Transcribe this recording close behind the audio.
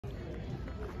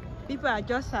People are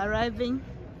just arriving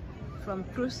from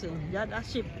cruising. The other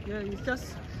ship, it's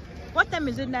just, what time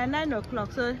is it now? 9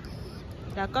 o'clock, so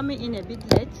they're coming in a bit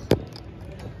late.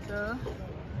 So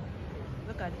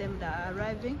look at them, they're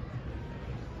arriving.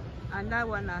 And that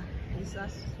one is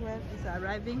as well is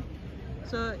arriving.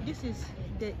 So this is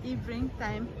the evening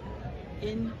time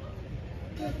in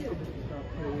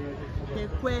the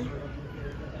quay,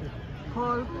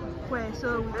 whole quay.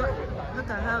 So we got, look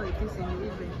at how it is in the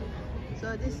evening.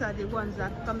 So these are the ones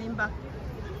that are coming back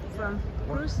from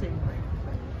cruising.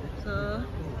 So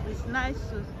it's nice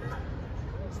to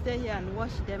stay here and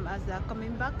watch them as they are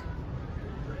coming back.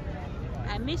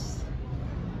 I miss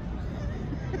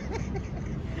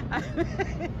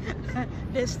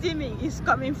the steaming is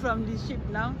coming from the ship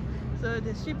now. So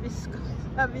the ship is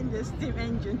having the steam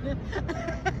engine.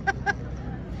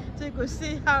 So you could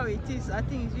see how it is. I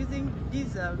think it's using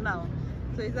diesel now.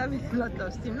 So it's having a lot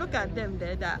of steam. Look at them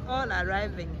there, they're all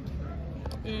arriving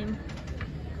in.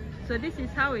 So this is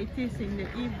how it is in the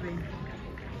evening.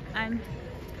 And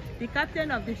the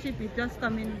captain of the ship is just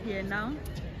coming here now.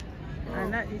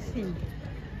 And that is him,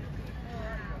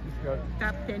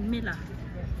 Captain Miller.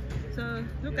 So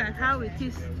look at how it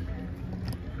is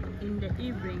in the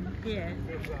evening here.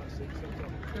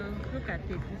 So look at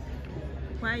it,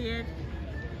 it's quiet.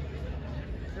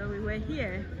 So we were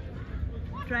here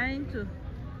trying to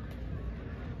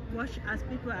watch as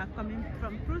people are coming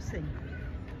from cruising.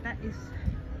 That is,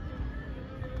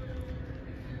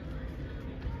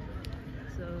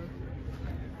 so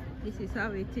this is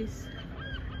how it is.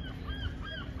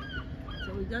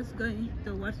 So we're just going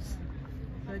to watch.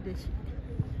 So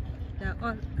they're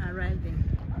all arriving.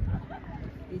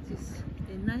 It is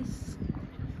a nice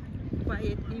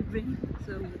quiet evening,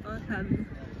 so we're all having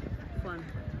fun.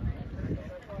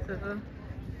 So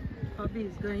Hobby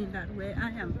is going that way.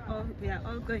 We are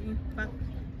all going back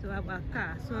to our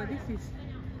car. So this is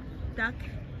dark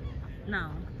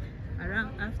now,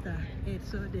 around after 8.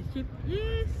 So the ship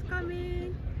is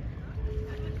coming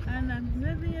and I'm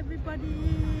waving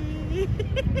everybody.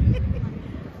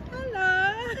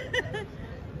 Hello.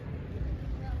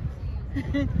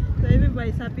 So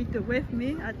everybody's happy to wave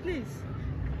me at least.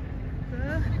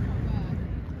 So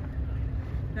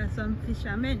there's some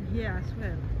fishermen here as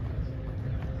well.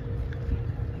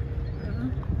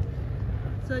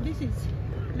 So this is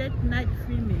late night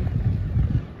filming.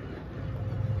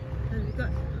 So we got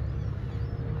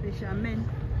fishermen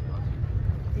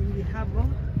in the harbor.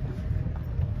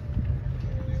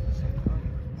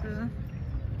 So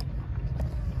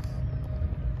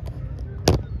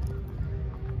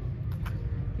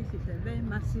this is a very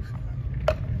massive.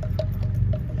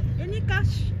 Any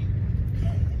cash?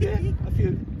 Yeah, a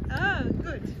few. Oh,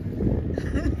 good.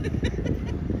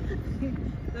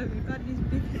 So we got this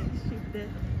big ship there.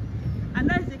 And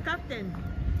that's the captain,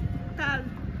 Carl,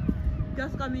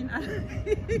 just coming out.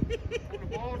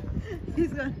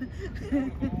 He's gone.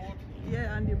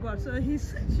 Yeah, on the board. So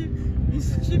his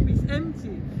ship is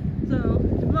empty. So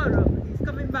tomorrow he's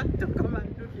coming back to come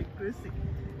and do the cruising.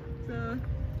 So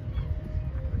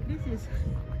this is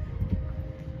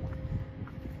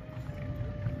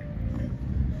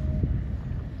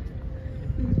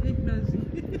his big nose.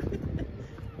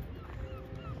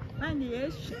 Find the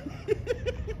edge.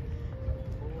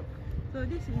 So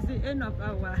this is the end of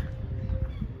our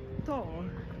tour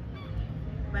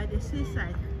by the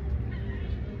seaside.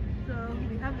 So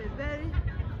we have a very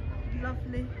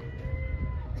lovely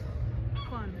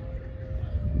fun.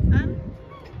 And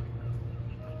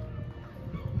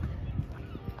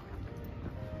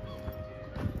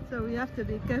so we have to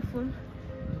be careful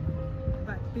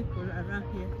about people around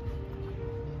here.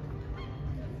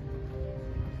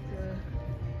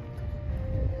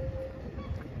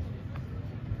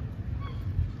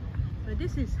 So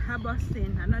this is Harbour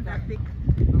Scene, another big.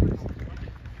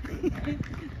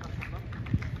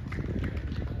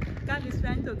 Carl is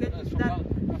trying to get his dad.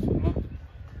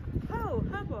 Oh,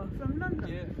 Harbour from London.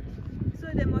 Yeah. So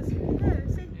they must, yeah,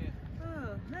 see? Yeah.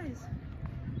 Oh, nice.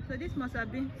 So this must have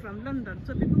been from London.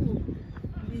 So people will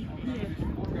be here.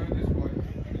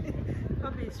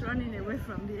 Bobby is running away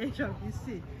from the edge of the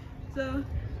sea. So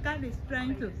Carl is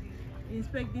trying to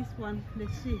inspect this one, the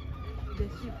ship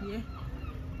here.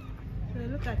 So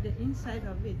look at the inside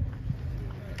of it.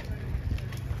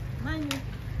 Mind you,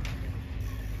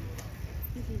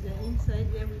 this is the inside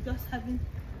here. We're just having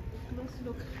a close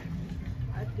look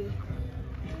at the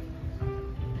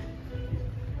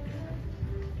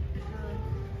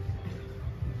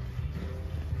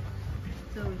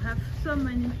so we have so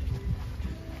many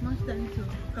more time to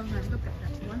come and look at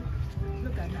that one.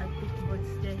 Look at that big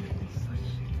boat there.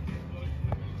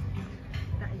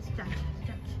 That is Jack.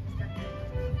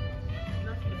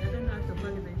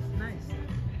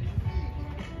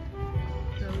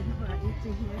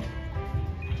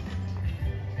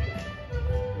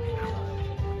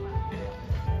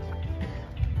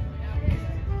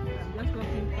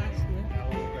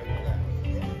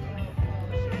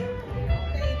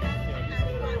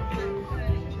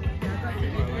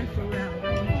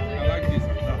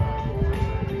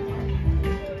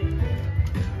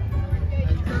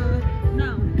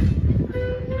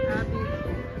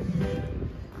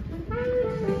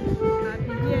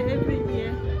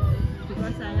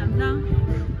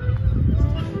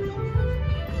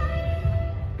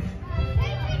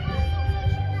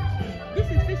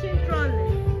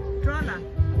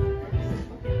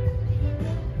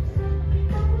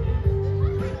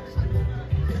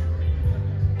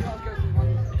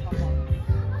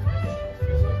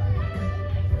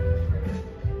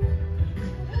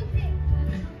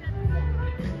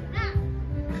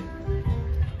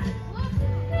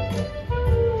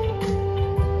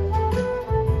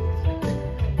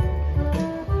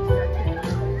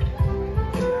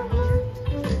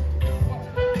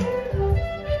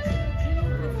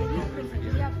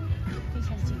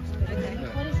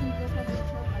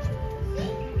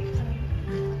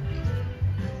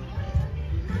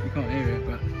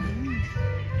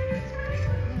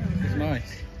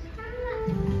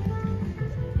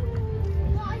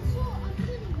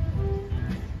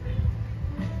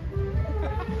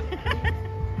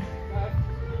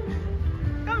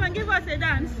 can give us a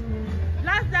dance.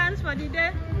 Last dance for the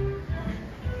day.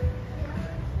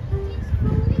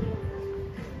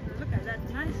 Look at that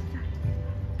nice church.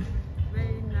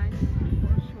 Very nice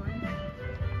posh one.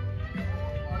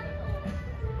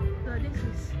 So this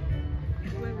is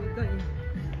where we're going.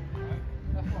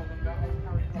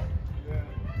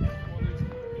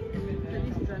 So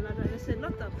this is another, there's a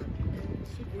lot of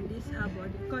ship in this harbor.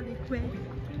 They call it quay,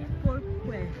 Poole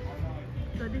quay.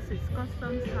 So this is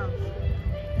customs house.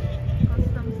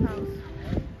 Customs house.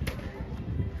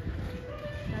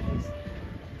 That is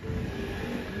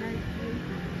nice view.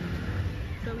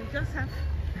 So we just have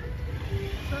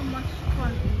so much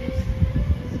fun in this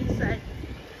seaside.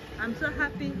 I'm so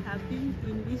happy I've been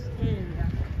in this area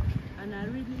and I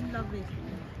really love it.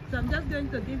 So I'm just going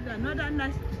to give you another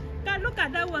nice. Look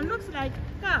at that one. Looks like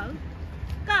cow.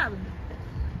 Cow.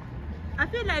 I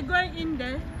feel like going in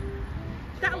there.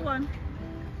 That one.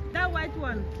 That white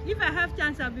one. If I have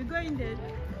chance, I'll be going there.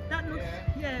 That looks,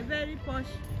 yeah, very posh.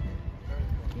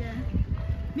 Yeah.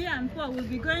 Me and Paul will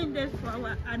be going there for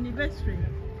our anniversary.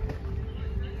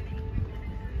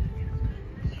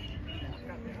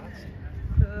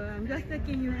 So I'm just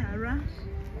taking you around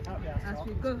as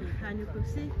we go, and you can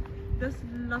see those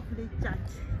lovely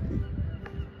churches.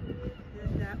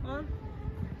 They are all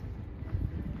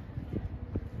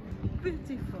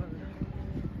beautiful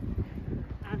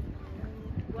and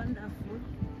wonderful.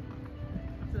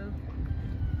 So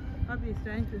Bobby is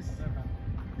trying to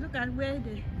look at where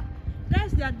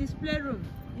there's their display room.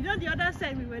 You know, the other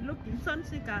side we were looking,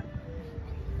 Sunseeker.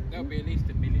 There'll be at least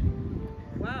 1 million.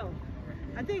 Wow.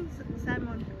 I think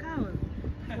Simon Cowell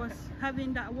was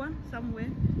having that one somewhere.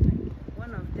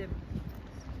 One of them.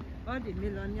 All the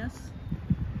millionaires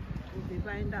will be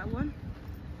buying that one.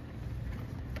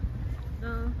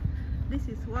 So this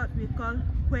is what we call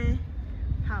quay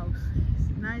house. It's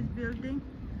a nice building.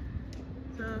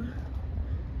 So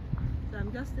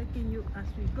I'm just taking you as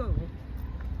we go.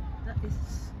 That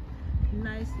is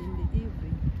nice in the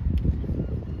evening.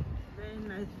 Very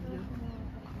nice view.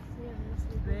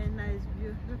 Very nice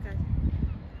view. Look at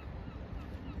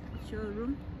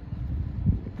showroom.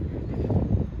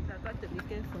 So I've got to be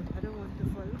careful. I don't want to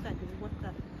fall. Look at the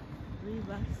water,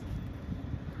 rivers.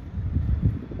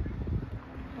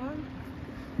 All.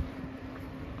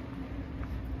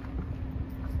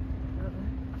 So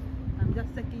I'm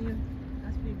just taking you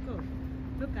as we go.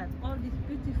 Look at all these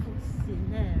beautiful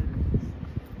sceneries,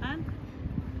 and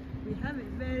we have a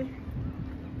very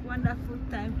wonderful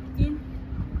time in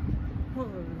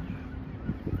Poole.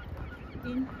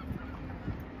 In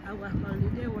our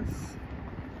holiday was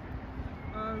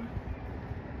all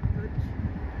good.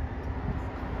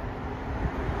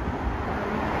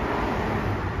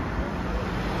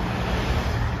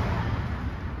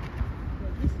 So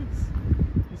this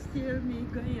is still me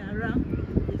going around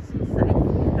the seaside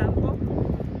harbor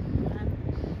and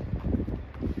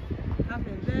have a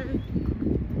very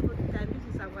good time. This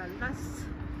is our last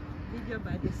video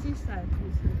by the seaside.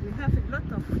 We have a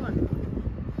lot of fun,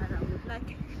 and I would like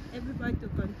everybody to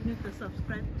continue to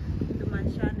subscribe to my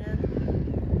channel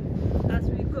as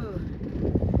we go.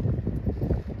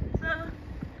 So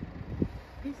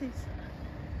this is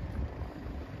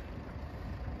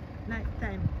night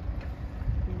time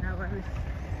in our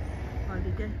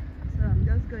holiday. So I'm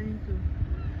just going to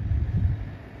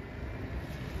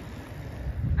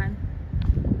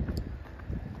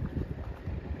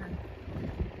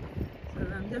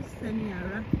I'm just turning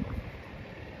around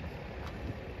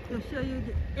to show you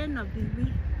the end of the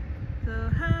week. So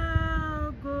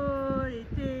how go